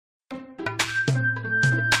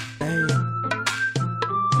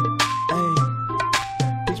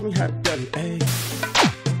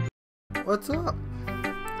What's up,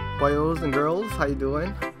 boyos and girls? How you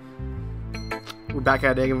doing? We're back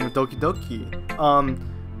at it again with Doki Doki.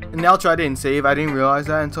 In the outro I didn't save. I didn't realize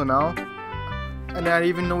that until now. And I didn't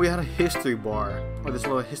even know we had a history bar, or this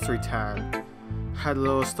little history tab. Had a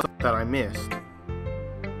little stuff that I missed.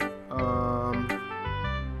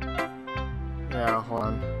 Yeah, hold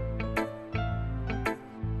on.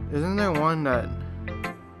 Isn't there one that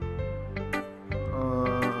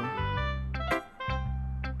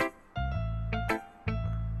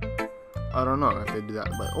I don't know if they do that,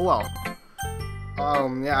 but oh well.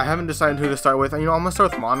 Yeah, I haven't decided who to start with. You know, I'm gonna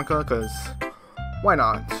start with Monica, cause why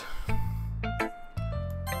not?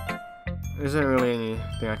 There isn't really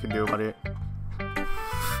anything I can do about it.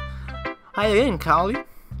 Hi again, Callie.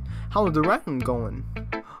 How's the writing going?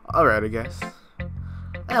 Alright, I guess.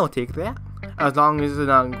 I'll take that. As long as it's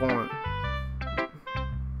not going.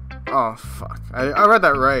 Oh fuck! I read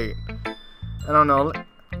that right. I don't know.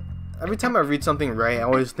 Every time I read something right, I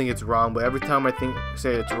always think it's wrong. But every time I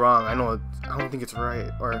say it's wrong, I don't think it's right.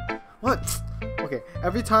 Or what? Okay.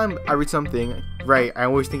 Every time I read something right, I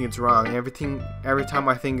always think it's wrong. And every time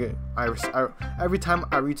I every time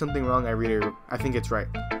I read something wrong, I think it's right.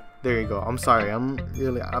 There you go. I'm sorry. I'm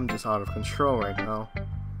just out of control right now.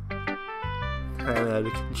 I'm out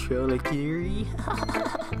of control, like Gary.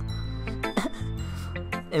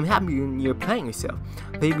 I'm happy you're playing yourself.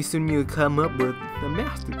 Maybe soon you'll come up with a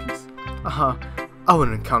masterpiece. I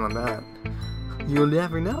wouldn't count on that. You'll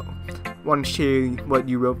never know. Want to share what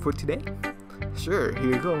you wrote for today? Sure,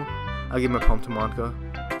 here you go. I'll give my poem to Monica.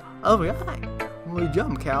 Alright. Well,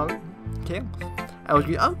 jump, Cal. Okay. I was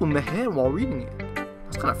up in the head while reading it.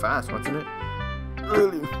 That's kind of fast, wasn't it?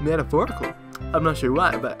 Really metaphorical. I'm not sure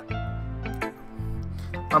why, but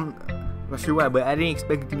I didn't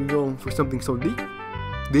expect you to go for something so deep.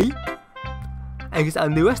 Deep? I guess I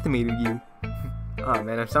underestimated you. Oh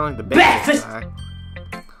man, I'm sounding like the best guy.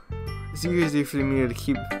 It's easier for me to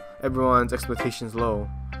keep everyone's expectations low.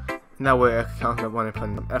 And that way I can count up when I put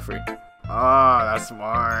in effort. Oh, that's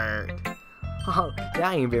smart. Oh,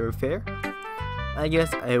 that ain't very fair. I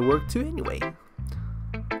guess I work too anyway.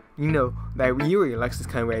 You know that Yuri likes this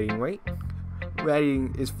kind of writing, right?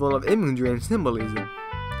 Writing is full of imagery and symbolism.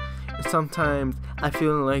 And sometimes I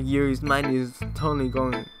feel like Yuri's mind is totally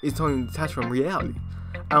detached from reality.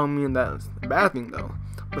 I don't mean that's a bad thing though,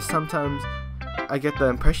 but sometimes I get the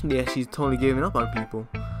impression that she's totally giving up on people.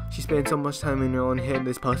 She spends so much time in her own head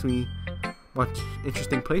that's possibly a much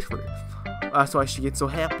interesting place for her. That's why she gets so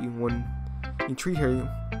happy when you treat her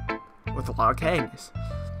with a lot of kindness.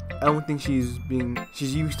 I don't think she's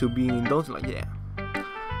used to being indulged like that.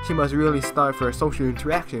 She must really start for a social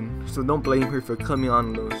interaction, so don't blame her for coming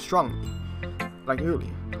on a little strongly, like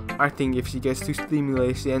earlier. I think if she gets too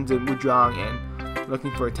stimulated, she ends up withdrawing and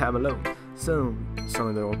looking for a time alone. So,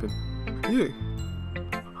 they're open. Yeah.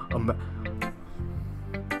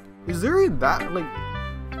 Is there that, like,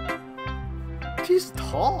 she's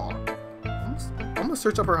tall. I'm gonna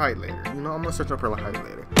search up her height later. You know, I'm gonna search up her height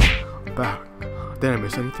later. Back. Did I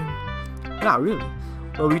miss anything? Not really.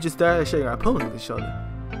 Well, we just started sharing our poems with each other.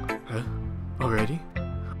 Huh? Already?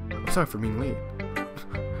 I'm sorry for being late.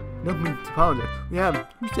 No need to apologize.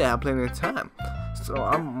 We still have plenty of time. So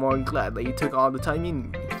I'm more than glad that you took all the time you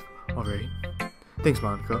needed. Alright. Thanks,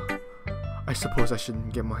 Monica. I suppose I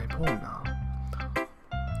shouldn't get my poem now.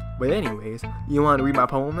 But anyways, you want to read my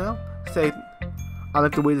poem now? Say, I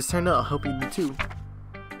like the way this turned out. I'll help you do too.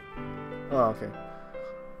 Oh, okay.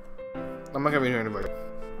 I'm not gonna read it anyway.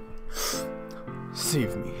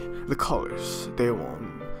 Save me. The colors, they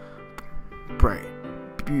want bright,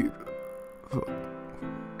 beautiful.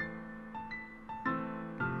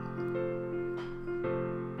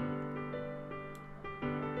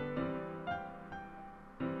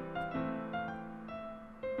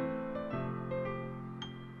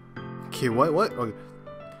 Okay, what? Okay.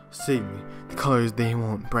 Save me. The colors they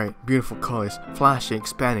want bright, beautiful colors, flashing,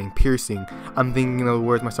 expanding, piercing. I'm thinking of the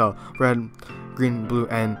words myself. Red, green, blue,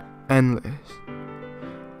 and endless.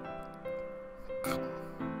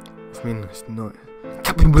 Of meaningless noise.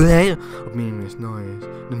 Of meaningless noise.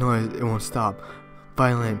 The noise, it won't stop.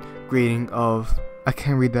 Violent, grating of. I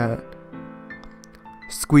can't read that.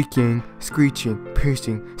 Squeaking, screeching,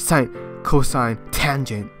 piercing, sine, cosine,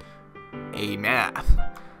 tangent. A math.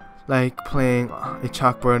 Like playing a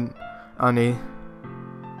chalkboard on a.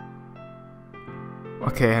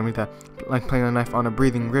 Okay, I read that. Like playing a knife on a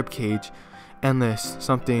breathing rib cage. Endless,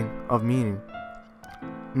 something of meaning.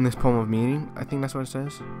 In this poem of meaning, I think that's what it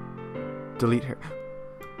says. Delete her.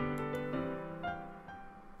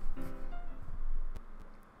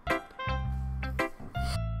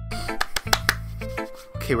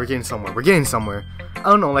 okay, we're getting somewhere. We're getting somewhere. I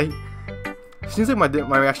don't know, like, seems like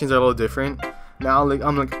my reactions are a little different. Now, like,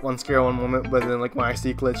 I'm like one scared one moment, but then like when I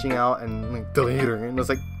see glitching out and like deleter, and it's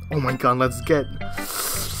like, oh my god, let's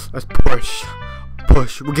push.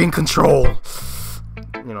 We're getting control.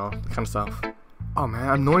 You know, kind of stuff. Oh man,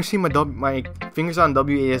 I'm noticing my fingers on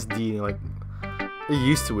WASD, like, they're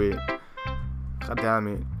used to it. God damn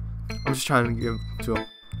it. I'm just trying to give to him.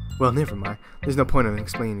 Well, never mind. There's no point in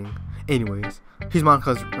explaining. Anyways, here's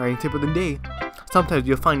Monica's writing tip of the day. Sometimes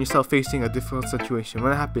you'll find yourself facing a difficult situation.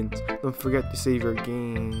 When it happens, don't forget to save your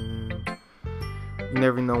game. You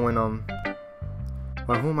never know when,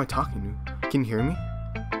 well, who am I talking to? Can you hear me?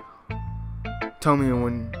 Tell me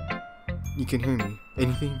when you can hear me.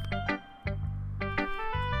 Anything?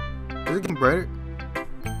 Is it getting brighter?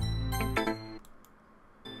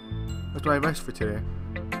 That's my advice for today.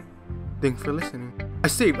 Thanks for listening. I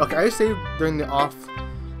saved during the off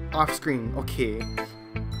screen. Okay.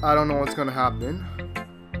 I don't know what's gonna happen.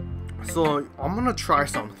 So I'm gonna try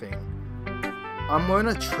something. I'm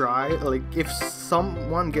gonna try, like, if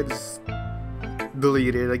someone gets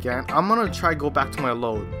deleted again, I'm gonna try go back to my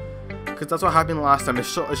load. Cause that's what happened last time. It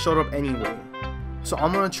showed up anyway. So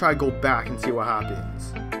I'm gonna try go back and see what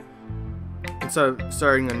happens. Instead of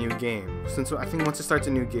starting a new game. Since I think once it starts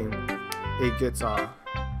a new game, it gets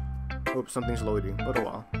oops, something's loading, but oh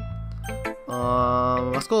well.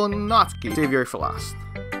 Let's go Natsuki. Save yours for last.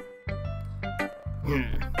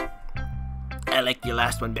 I like your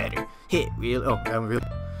last one better. Hit real. Oh, really?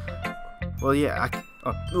 Well, yeah.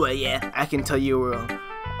 Well, yeah. I can tell you were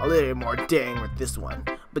a little more daring with this one,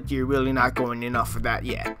 but you're really not going enough for that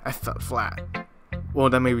yet. I felt flat. Well,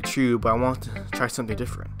 that may be true, but I want to try something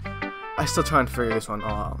different. I'm still trying to figure this one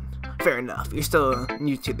out. Fair enough. You're still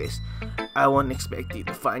new to this. I wouldn't expect you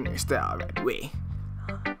to find your style right away.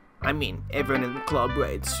 I mean, everyone in the club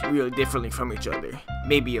writes really differently from each other.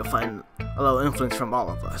 Maybe you'll find a little influence from all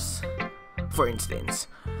of us. For instance,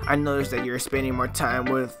 I noticed that you're spending more time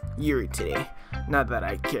with Yuri today. Not that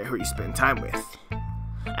I care who you spend time with.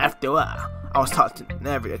 After a while, I was taught to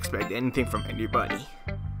never expect anything from anybody.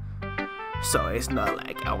 So it's not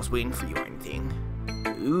like I was waiting for you or anything.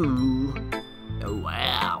 Ooh,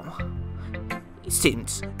 wow.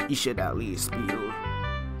 Since you should at least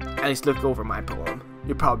look over my poem,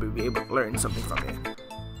 you'll probably be able to learn something from it.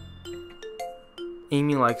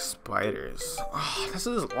 Amy likes spiders. Oh, this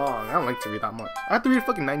is long. I don't like to read that much. I have to read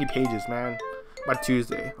fucking 90 pages, man, by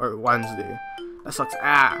Tuesday or Wednesday. That sucks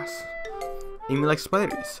ass. Amy likes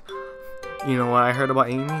spiders. You know what I heard about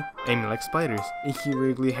Amy? Amy likes spiders. Icky,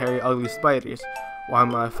 wriggly, hairy, ugly spiders. Why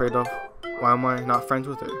am I not friends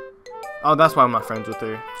with her? Oh, that's why I'm not friends with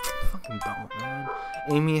her. Fucking dumb, man.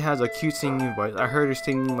 Amy has a cute singing voice. I heard her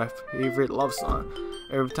singing my favorite love song.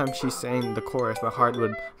 Every time she sang the chorus, my heart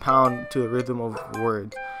would pound to the rhythm of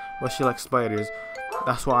words. But she likes spiders.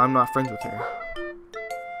 That's why I'm not friends with her.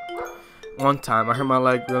 One time, I hurt my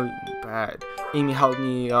leg really bad. Amy helped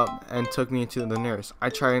me up and took me to the nurse. I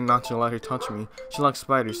tried not to let her touch me. She likes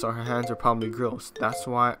spiders, so her hands are probably gross. That's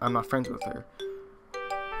why I'm not friends with her.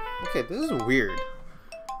 Okay, this is weird.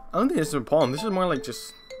 I don't think this is a poem. This is more like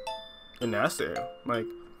just an essay. Like,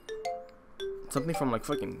 something from like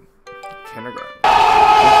fucking kindergarten.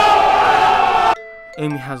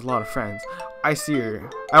 Amy has a lot of friends. I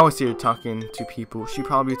always see her talking to people. She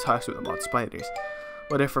probably talks with about spiders.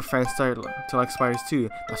 But if her friends start to like spiders too,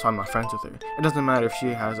 that's why I'm not friends with her. It doesn't matter if she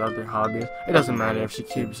has other hobbies. It doesn't matter if she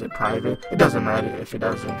keeps it private. It doesn't matter if it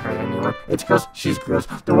doesn't hurt anyone. It's gross, she's gross.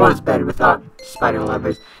 The world is better without spider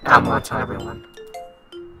lovers. And I want to tell everyone.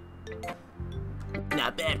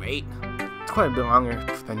 Not bad, right? It's quite a bit longer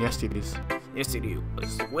than yesterday's. Yesterday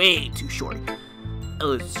was way too short. It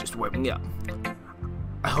was just warming up.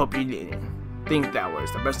 I hope you didn't think that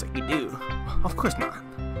was the best I could do. Of course not.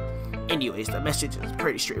 Anyways, the message is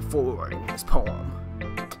pretty straightforward in this poem.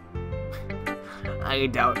 I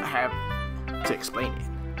doubt I have to explain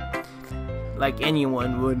it. Like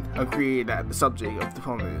anyone would agree that the subject of the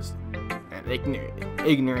poem is an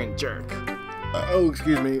ignorant jerk.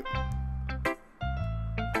 Excuse me.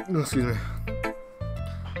 Excuse me.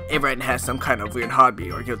 Everyone has some kind of weird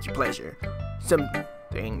hobby or guilty pleasure.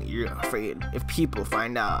 Something you're afraid if people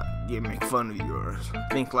find out you make fun of you or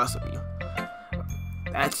think less of you.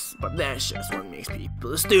 That's just what makes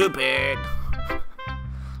people stupid.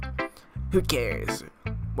 Who cares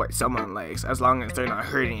what someone likes as long as they're not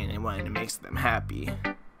hurting anyone and it makes them happy?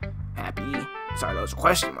 Happy? Sorry, that was a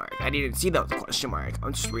question mark. I didn't see that was a question mark.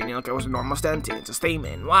 I'm just reading like it was a normal sentence, a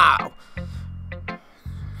statement. Wow.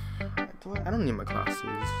 I don't need my glasses.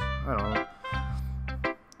 I don't know.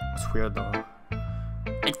 It's weird though.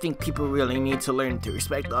 I think people really need to learn to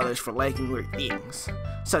respect others for liking weird things,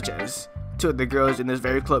 such as two of the girls in this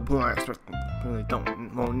very club who I really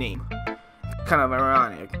won't name. Kind of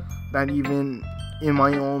ironic that even in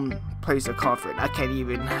my own place of comfort, I can't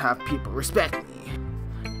even have people respect me.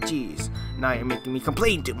 Jeez, now you're making me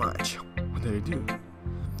complain too much. What did I do?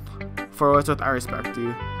 For what's what I respect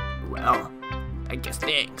you, well, I guess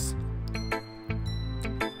thanks.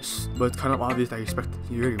 But it's kind of obvious that I respect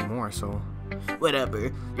you already more, so...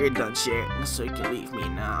 Whatever, you're done sharing, so you can leave me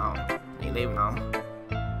now. You leave now.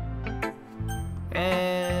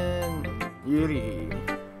 And... Yuri.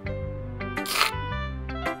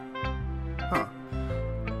 Huh.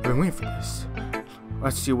 I've been waiting for this.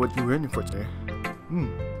 Let's see what you're waiting for today.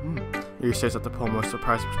 Yuri stares at the poem with a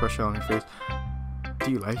surprised expression on her face.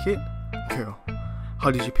 Do you like it? Carol,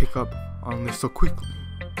 how did you pick up on this so quickly?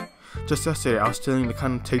 Just yesterday, I was telling you the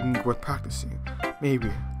kind of technique worth practicing.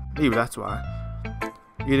 Maybe that's why.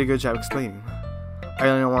 You did a good job explaining. I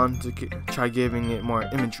only wanted to try giving it more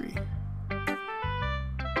imagery.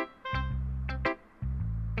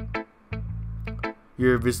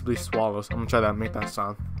 You're visibly swallows. I'm gonna try that. Make that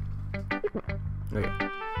sound. Okay.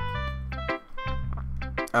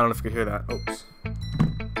 I don't know if you could hear that. Oops.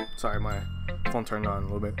 Sorry, my phone turned on a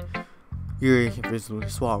little bit. Yuri visibly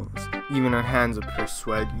swallows. Even her hands appear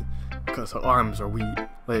sweaty because her arms are weak.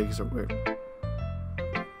 Legs are weak.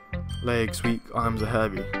 Legs weak, arms are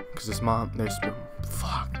heavy. Because his mom, there's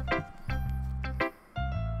fuck.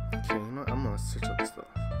 Okay, you know what? I'm gonna switch up stuff.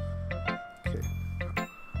 Okay.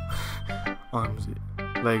 Arms,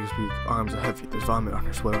 legs weak, arms are heavy. There's vomit on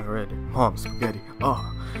her sweater already. Mom, spaghetti. Oh,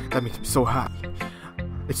 that makes me so happy.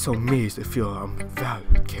 It's so amazed to feel I'm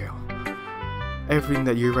valued, Carol. Everything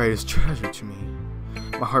that you write is treasure to me.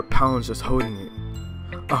 My heart pounds just holding it.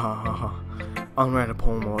 I'll write a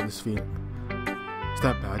poem about this feeling. Is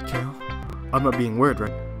that bad, Carol? I'm not being weird,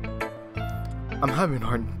 right? I'm having a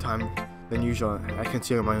hard time than usual. I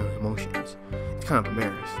consider my own emotions. It's kind of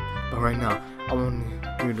embarrassed. But right now, I want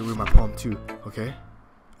you to read my poem too, okay?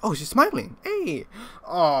 Oh, she's smiling. Hey!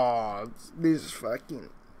 Oh, this is fucking...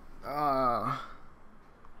 Well.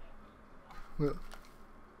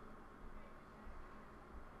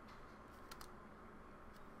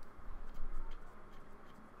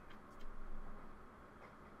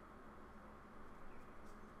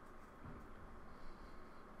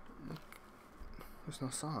 There's no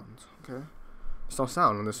sounds, okay? There's no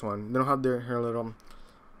sound on this one. They don't have her little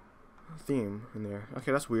theme in there.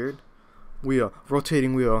 Okay, that's weird. Wheel,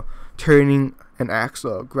 rotating wheel, turning an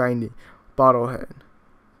axle, grinding, bottle head.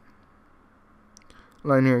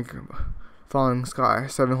 Linear, falling sky,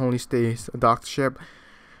 7 holy states, a docked ship,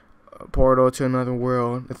 a portal to another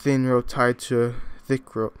world, a thin rope tied to a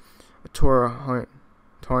thick rope, a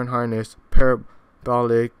torn harness,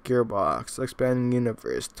 parabolic gearbox, expanding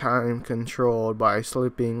universe, time controlled by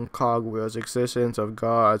slipping cogwheels, existence of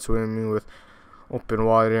God swimming with open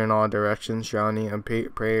water in all directions, drowning, a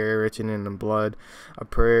prayer written in blood, a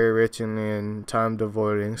prayer written in time,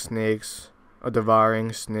 devouring snakes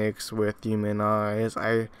with human eyes.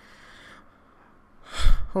 Oh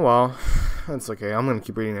well, that's okay. I'm gonna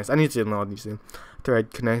keep reading this. I need to know all these things.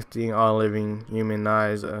 Thread connecting all living human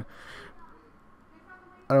eyes. I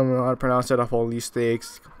don't know how to pronounce it. Off all these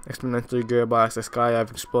stakes. Exponential gearbox. The sky of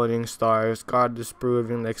exploding stars. God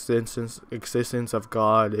disproving the existence of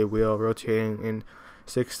God. A wheel rotating in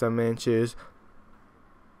 6 dimensions.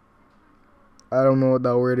 I don't know what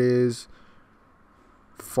that word is.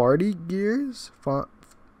 40 gears?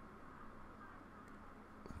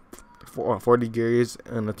 40 gears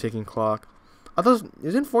and a ticking clock. I thought,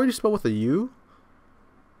 isn't 40 spelled with a U?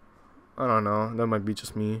 I don't know. That might be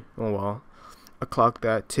just me. Oh well. A clock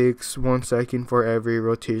that ticks 1 second for every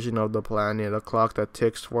rotation of the planet. A clock that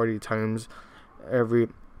ticks 40 times every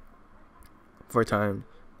time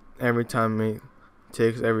it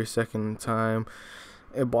ticks every second time.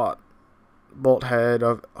 A bolt head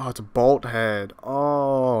of it's a bolt head.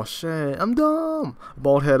 Oh shit, I'm dumb.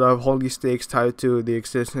 Bolt head of holy stakes tied to the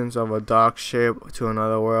existence of a docked ship to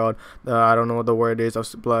another world. I don't know what the word is.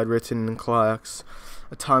 Of blood written in clocks.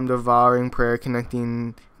 A time devouring prayer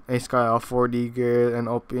connecting a sky of 40 gears and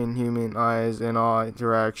open human eyes in all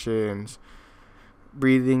directions.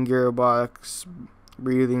 Breathing gearbox,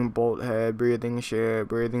 breathing bolt head, breathing ship,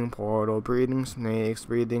 breathing portal, breathing snakes,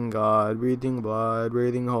 breathing God, breathing blood,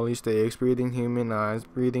 breathing holy stakes, breathing human eyes,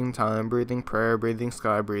 breathing time, breathing prayer, breathing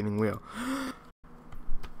sky, breathing wheel.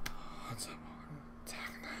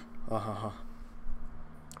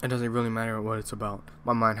 It doesn't really matter what it's about.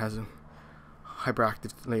 My mind has a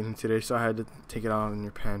hyperactive lately today, so I had to take it out on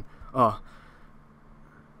your pen.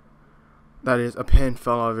 That is, a pen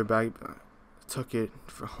fell out of your bag. took it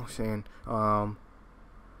for saying, I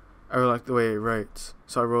really like the way it writes,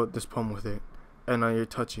 so I wrote this poem with it, and now you're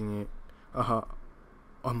touching it.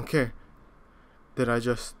 Okay. Did I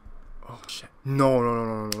just... Oh, shit.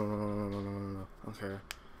 No. Okay.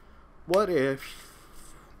 What if...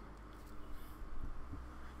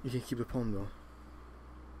 You can keep the poem, though.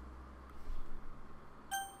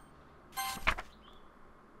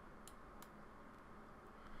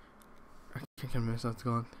 I can't convince that's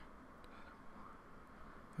gone.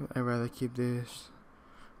 I'd rather keep this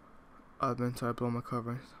up until I blow my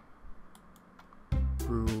covers.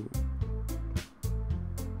 Bro.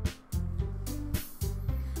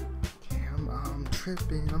 Damn, I'm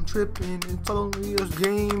tripping. It's only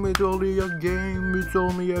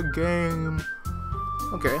a game.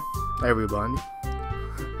 Okay, everybody.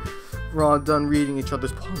 We're all done reading each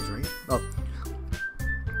other's poems, right? Oh.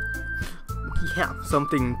 Yeah,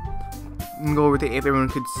 something. Go over there if everyone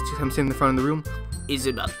could come sit in the front of the room. Is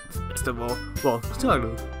it about the festival? Well, sort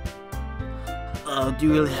of. Do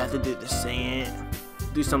you really have to do the same?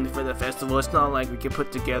 Do something for the festival? It's not like we can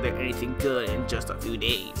put together anything good in just a few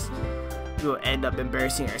days. We'll end up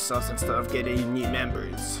embarrassing ourselves instead of getting new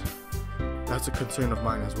members. That's a concern of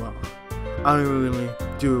mine as well. I don't really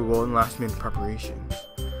do well in last minute preparations.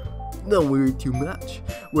 Don't worry too much.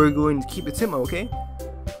 We're going to keep it simple, okay?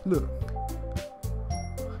 Look.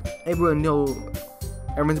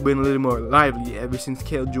 Everyone's been a little more lively ever since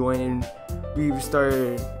Kale joined, and we've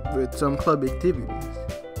started with some club activities.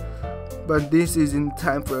 But this isn't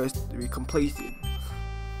time for us to be complacent.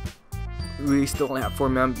 We still only have 4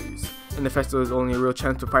 members, and the festival is only a real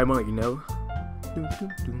chance to find more, you know?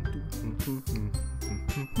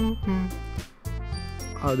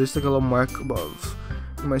 There's like a little mark above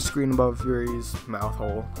my screen above Yuri's mouth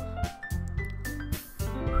hole.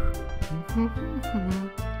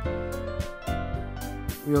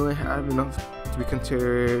 We only have enough to be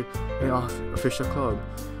considered an official club.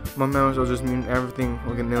 My members will just mean everything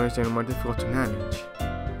will get nearly more difficult to manage.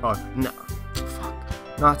 Oh, no. Fuck.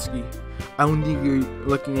 Natsuki, I don't think you're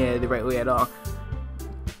looking at it the right way at all.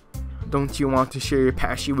 Don't you want to share your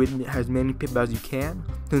passion with as many people as you can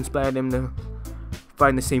to inspire them to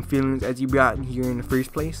find the same feelings as you brought here in the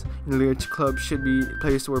first place? And the literature club should be a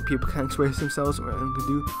place where people can express themselves or anything to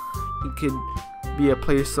do. It could be a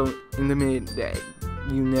place so intimate that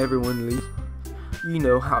you never want to leave. You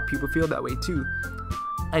know how people feel that way too.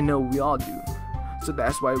 I know we all do. So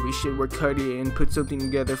that's why we should work harder and put something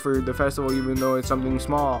together for the festival, even though it's something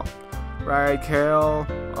small. Right, Carol?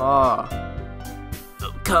 Oh,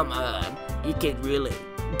 come on. You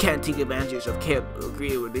can't take advantage of Carol to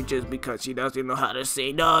agree with it just because she doesn't know how to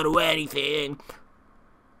say no to anything.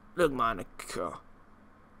 Look, Monica.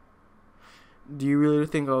 Do you really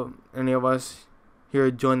think any of us here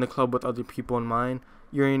join the club with other people in mind?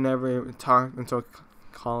 You never talked until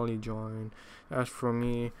Collie joined. As for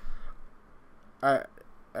me, I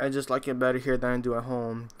just like it better here than I do at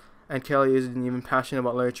home. And Kelly isn't even passionate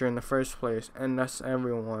about literature in the first place, and that's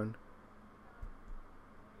everyone.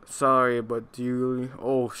 Sorry, but do you really?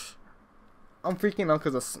 Oh, I'm freaking out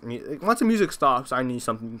because once the music stops, I need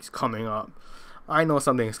something's coming up. I know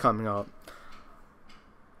something's coming up.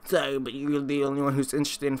 Sorry, but you're the only one who's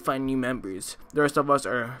interested in finding new members. The rest of us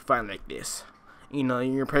are fine like this. You know,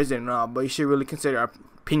 you're president and all, but you should really consider our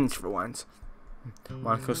opinions for once.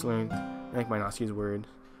 Monica's learned like my Natsuki's word.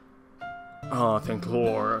 Oh, thank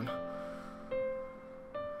Lord.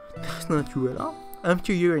 That's not true at all. I'm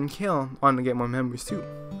sure you and Kale want to get more members too,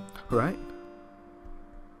 right?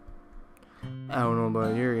 I don't know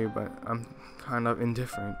about Yuri, but I'm kind of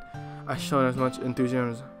indifferent. I showed as much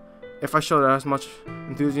enthusiasm. If I showed as much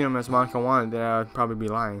enthusiasm as Monica wanted, then I would probably be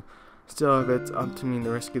lying. Still, if it's up to me to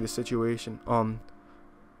rescue the situation,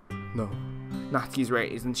 no. Natsuki's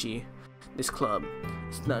right, isn't she? This club,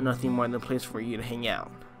 it's not nothing more than a place for you to hang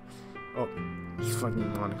out. Oh, he's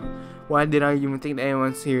fucking Monica. Why did I even think that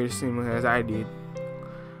anyone's here the same way as I did?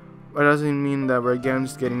 But it doesn't mean that we're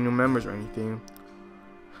against getting new members or anything.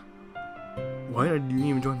 Why did you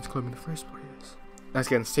even join this club in the first place? That's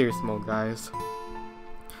getting serious mode, guys.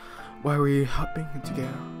 Why were you helping together?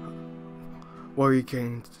 Why were you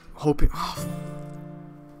hoping? Oh.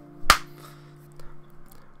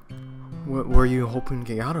 What were you hoping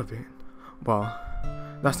to get out of it? Well,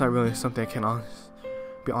 that's not really something I can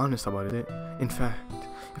be honest about it. In fact,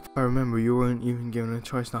 if I remember, you weren't even given a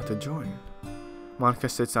choice not to join. Monica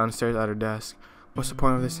sits downstairs at her desk. What's the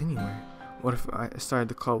point of this anyway? What if starting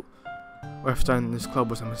this club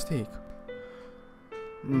was a mistake?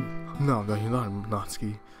 No, you're not,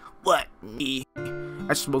 Natsuki. What? Me?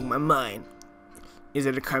 I spoke my mind. Is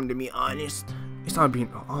it a crime to be honest? It's not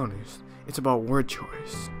being honest. It's about word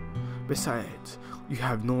choice. Besides, you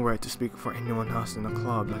have no right to speak for anyone else in the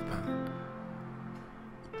club like that.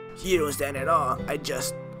 You don't understand at all. I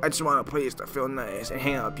just want a place to feel nice and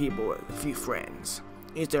hang out with people with a few friends.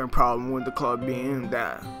 Is there a problem with the club being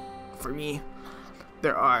that, for me,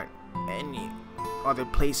 there aren't any other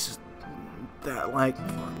places that like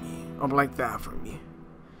that for me.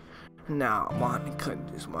 Now Monica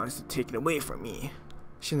just wants to take it away from me.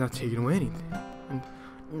 She's not taking away anything.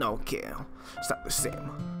 No, Cal, it's not the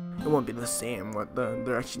same. It won't be the same what the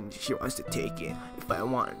direction she wants to take it. If I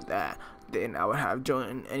wanted that, then I would have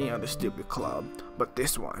joined any other stupid club. But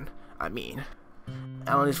this one, at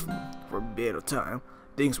least for a bit of time,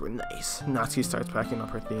 things were nice. Natsuki starts packing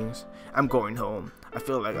up her things. I'm going home. I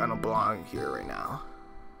feel like I don't belong here right now.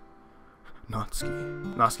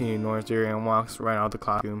 Natsuki ignores her and walks right out of the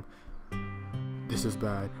classroom. This is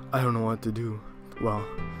bad. I don't know what to do. Well,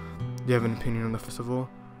 do you have an opinion on the festival?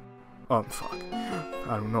 Oh, fuck.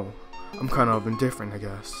 I don't know. I'm kind of indifferent, I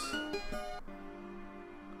guess.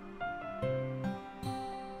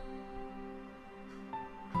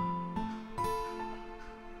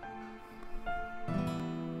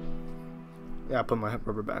 Yeah, I put my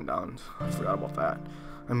rubber band down. I forgot about that.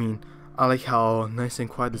 I mean, I like how nice and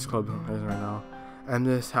quiet this club is right now. I'm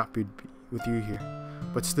just happy to be with you here.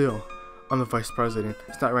 But still, I'm the vice president.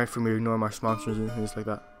 It's not right for me to ignore my sponsors and things like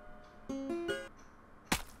that.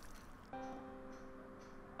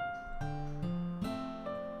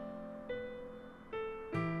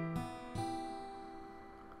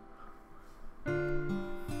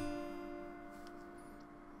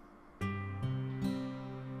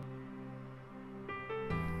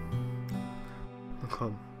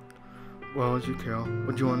 Club. Well, what you, Carol?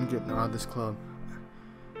 What do you want to get out of this club?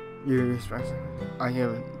 You're respecting. I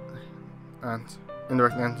give an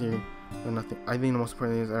indirect answer or nothing. I think the most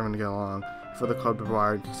important thing is everyone to get along. For the club to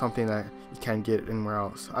provide something that you can't get anywhere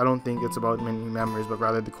else. I don't think it's about many members, but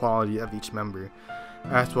rather the quality of each member.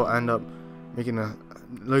 That's what end up making a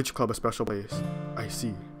literature club a special place. I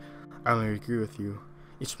see. I only agree with you.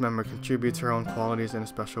 Each member contributes her own qualities in a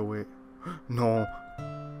special way. No.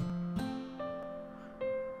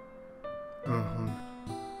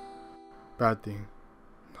 Bad thing.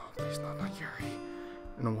 No, please not Yuri.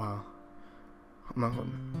 In a while.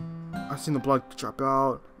 I've seen the blood drop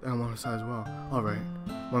out and I'm on the side as well. Alright.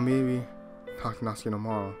 Well, maybe talk to Natsuki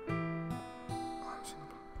tomorrow.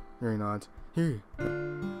 Yuri nods. Here.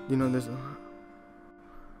 You know, there's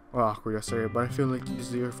well, awkward yesterday, but I feel like you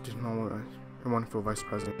deserve to know a wonderful vice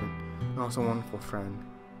president and also a wonderful friend.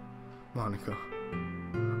 Monica.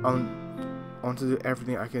 I want to do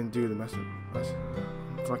everything I can do to mess with us.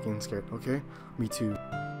 I'm fucking scared, okay? Me too.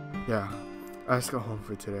 Yeah. Let's go home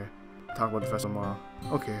for today. Talk about the festival tomorrow.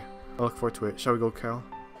 Okay. I look forward to it. Shall we go, Cal?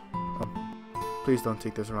 Please don't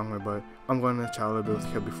take this the wrong way, but I'm going to chat a little bit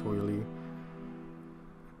with Cal before we leave.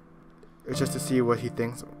 It's just to see what he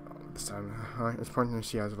thinks this time. It's important to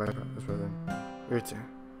see as vice president. It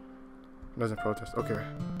doesn't protest. Okay.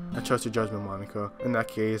 I trust your judgment, Monica. In that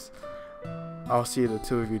case, I'll see the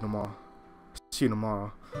two of you tomorrow. See you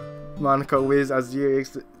tomorrow. Monica waves as Yuri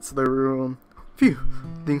exits the room. Phew,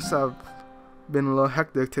 things have been a little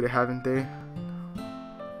hectic today, haven't they?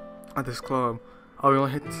 At this club, I'll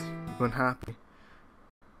really hit you unhappy.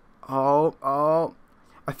 Oh,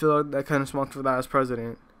 I feel like that kind of smart for that as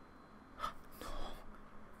president. No,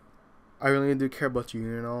 I really do care about you,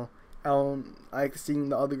 you know. I like seeing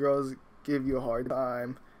the other girls give you a hard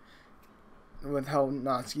time with how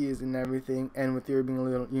Natsuki is and everything, and with you being a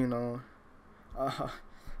little, you know.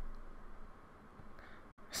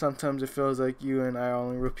 Sometimes it feels like you and I are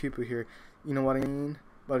only real people here. You know what I mean?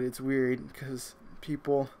 But it's weird because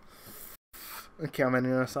people. Okay, I'm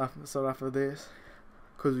ending us off of this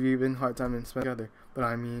because we've been hard time and spent together. But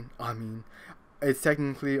I mean, it's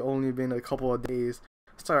technically only been a couple of days.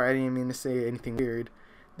 Sorry, I didn't mean to say anything weird.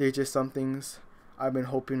 There's just some things I've been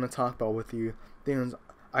hoping to talk about with you. Things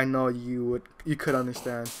I know you could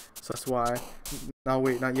understand. So that's why. Now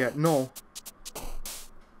wait, not yet. No.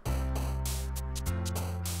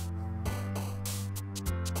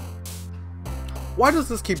 Why does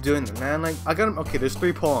this keep doing it, man? Like, okay, there's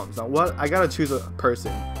 3 poems. Now, what? I gotta choose a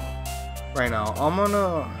person right now.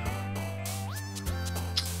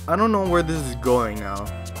 I don't know where this is going now.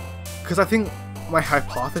 Because I think my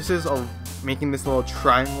hypothesis of making this little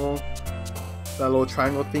triangle, that little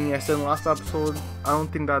triangle thing I said in the last episode, I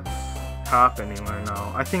don't think that's happening right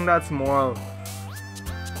now. I think that's what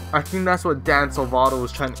Dan Salvato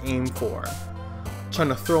was trying to aim for. Trying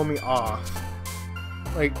to throw me off.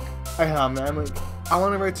 Like, man, like, I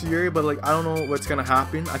want to write to Yuri, but like, I don't know what's gonna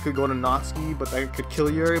happen. I could go to Natsuki, but that could kill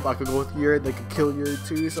Yuri, but I could go with Yuri, they could kill Yuri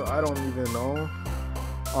too, so I don't even know.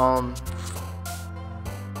 And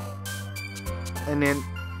then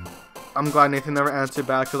I'm glad Nathan never answered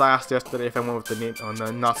back because I asked yesterday if I went with the Nate on the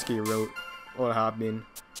Natsuki route, what would happen.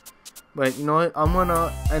 But you know what? I'm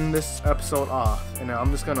gonna end this episode off, and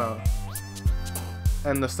I'm just gonna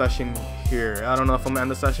end the session here. I don't know if I'm gonna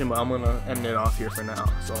end the session, but I'm gonna end it off here for now.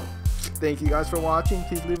 So thank you guys for watching.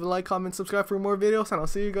 Please leave a like, comment, subscribe for more videos, and I'll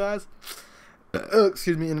see you guys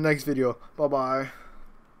excuse me, in the next video. Bye bye.